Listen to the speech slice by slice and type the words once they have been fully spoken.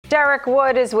Derek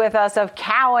Wood is with us of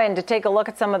Cowen to take a look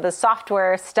at some of the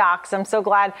software stocks. I'm so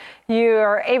glad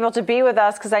you're able to be with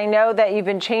us because I know that you've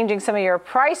been changing some of your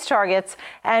price targets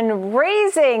and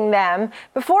raising them.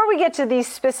 Before we get to these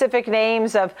specific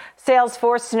names of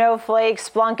Salesforce, Snowflake,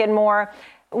 Splunk, and more,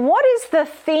 what is the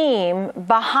theme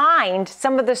behind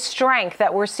some of the strength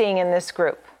that we're seeing in this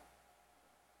group?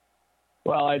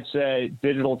 Well, I'd say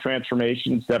digital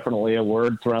transformation is definitely a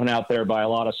word thrown out there by a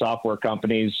lot of software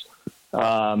companies.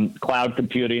 Cloud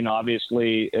computing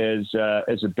obviously is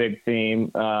a big theme.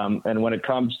 And when it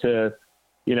comes to,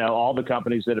 all the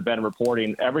companies that have been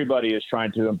reporting, everybody is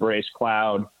trying to embrace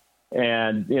cloud.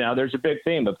 And, there's a big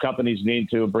theme of companies needing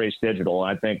to embrace digital.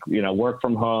 I think, work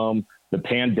from home, the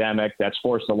pandemic, that's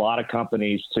forced a lot of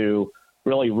companies to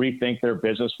really rethink their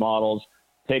business models,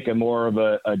 take a more of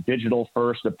a digital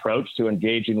first approach to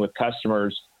engaging with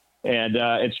customers. And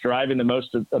it's driving the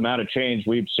most amount of change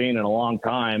we've seen in a long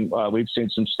time. We've seen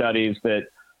some studies that,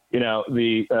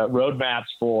 the roadmaps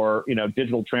for,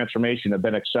 digital transformation have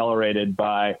been accelerated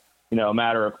by, a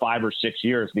matter of 5 or 6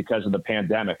 years because of the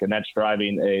pandemic. And that's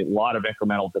driving a lot of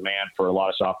incremental demand for a lot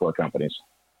of software companies.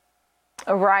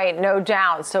 Right, no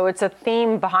doubt. So it's a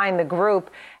theme behind the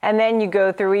group. And then you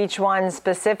go through each one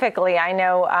specifically. I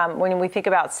know when we think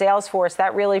about Salesforce,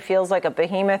 that really feels like a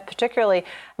behemoth, particularly.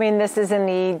 This is in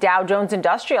the Dow Jones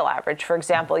Industrial Average, for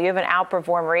example. You have an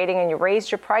outperform rating and you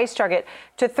raised your price target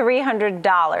to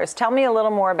 $300. Tell me a little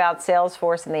more about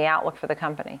Salesforce and the outlook for the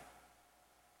company.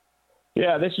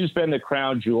 Yeah, this has been the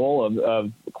crown jewel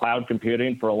of cloud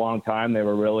computing for a long time. They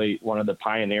were really one of the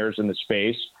pioneers in the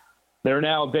space. They're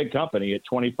now a big company at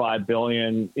 $25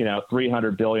 billion,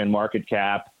 $300 billion market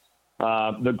cap.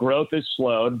 The growth is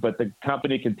slowed, but the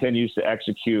company continues to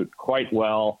execute quite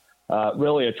well.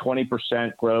 Really a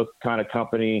 20% growth kind of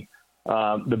company.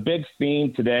 The big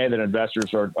theme today that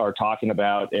investors are talking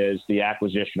about is the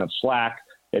acquisition of Slack.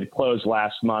 It closed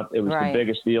last month. It was the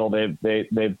biggest deal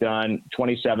they've done,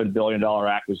 $27 billion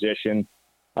acquisition.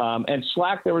 And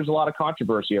Slack, there was a lot of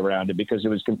controversy around it because it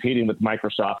was competing with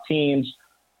Microsoft Teams.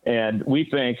 And we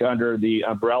think under the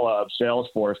umbrella of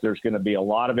Salesforce, there's going to be a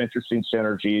lot of interesting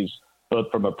synergies, both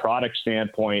from a product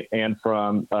standpoint and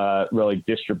from really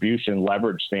distribution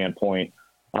leverage standpoint.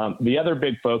 The other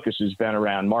big focus has been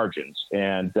around margins.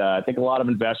 And I think a lot of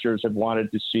investors have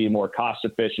wanted to see more cost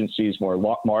efficiencies,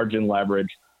 more margin leverage.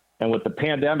 And what the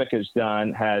pandemic has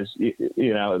done has,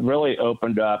 really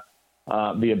opened up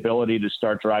the ability to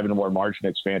start driving more margin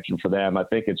expansion for them. I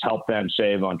think it's helped them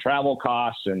save on travel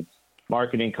costs and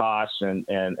marketing costs and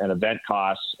event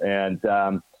costs. And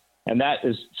that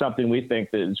is something we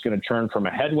think that is going to turn from a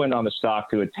headwind on the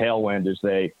stock to a tailwind as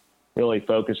they really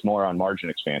focus more on margin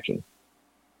expansion.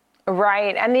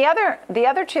 Right. And the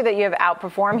other two that you have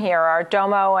outperformed here are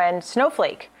Domo and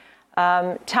Snowflake.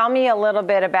 Tell me a little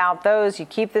bit about those. You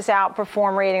keep this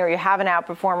outperform rating, or you have an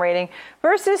outperform rating,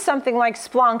 versus something like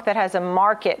Splunk that has a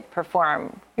market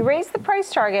perform. You raise the price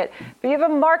target, but you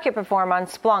have a market perform on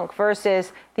Splunk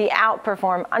versus the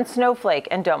outperform on Snowflake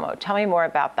and Domo. Tell me more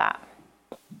about that.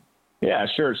 Yeah,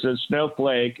 sure. So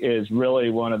Snowflake is really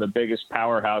one of the biggest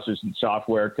powerhouses in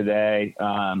software today.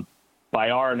 By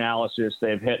our analysis,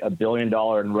 they've hit $1 billion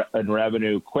in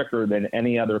revenue quicker than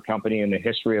any other company in the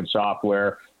history of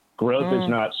software. Growth is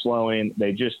not slowing.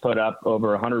 They just put up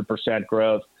over 100%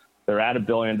 growth. They're at $1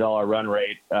 billion run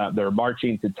rate. They're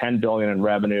marching to $10 billion in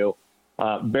revenue.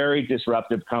 Very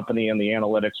disruptive company in the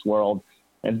analytics world,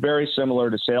 and very similar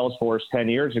to Salesforce 10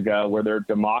 years ago, where they're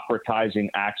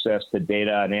democratizing access to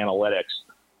data and analytics.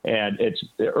 And it's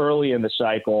early in the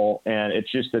cycle, and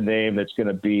it's just a name that's going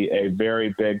to be a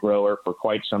very big grower for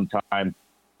quite some time.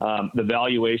 The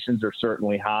valuations are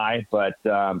certainly high, but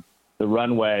the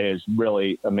runway is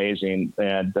really amazing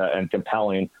and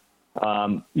compelling.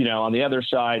 On the other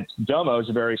side, Domo is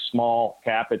a very small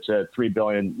cap. It's a $3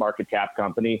 billion market cap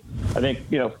company. I think,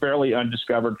 fairly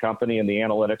undiscovered company in the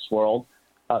analytics world.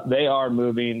 They are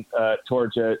moving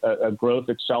towards a growth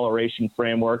acceleration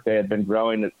framework. They had been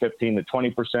growing at 15 to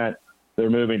 20%. They're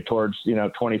moving towards,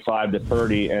 25 to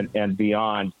 30 and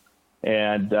beyond.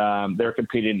 And they're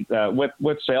competing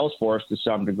with Salesforce to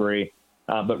some degree,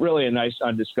 but really a nice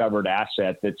undiscovered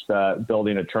asset that's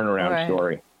building a turnaround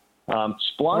story.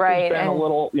 Splunk has been a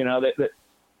little,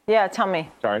 yeah, tell me.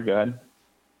 Sorry, go ahead.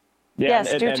 Yeah,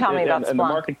 yes, do tell me about Splunk. And the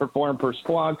market performed for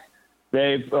Splunk.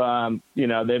 They've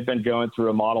been going through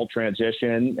a model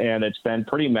transition, and it's been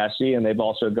pretty messy, and they've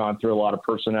also gone through a lot of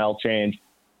personnel change.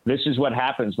 This is what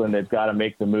happens when they've got to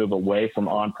make the move away from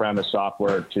on-premise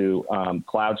software to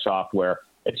cloud software.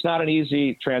 It's not an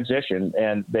easy transition,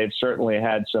 and they've certainly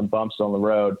had some bumps on the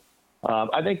road.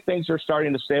 I think things are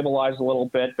starting to stabilize a little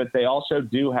bit, but they also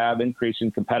do have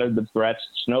increasing competitive threats.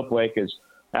 Snowflake is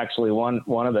actually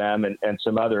one of them, and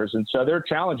some others. And so there are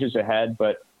challenges ahead,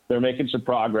 but they're making some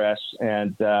progress.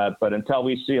 And but until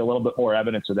we see a little bit more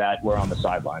evidence of that, we're on the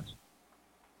sidelines.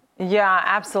 Yeah,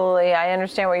 absolutely. I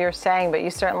understand what you're saying, but you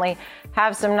certainly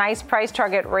have some nice price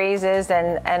target raises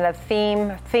and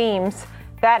themes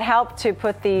that help to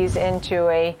put these into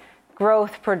a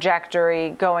growth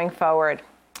trajectory going forward.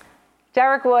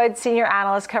 Derek Wood, Senior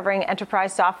Analyst covering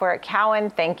enterprise software at Cowen,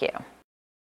 thank you.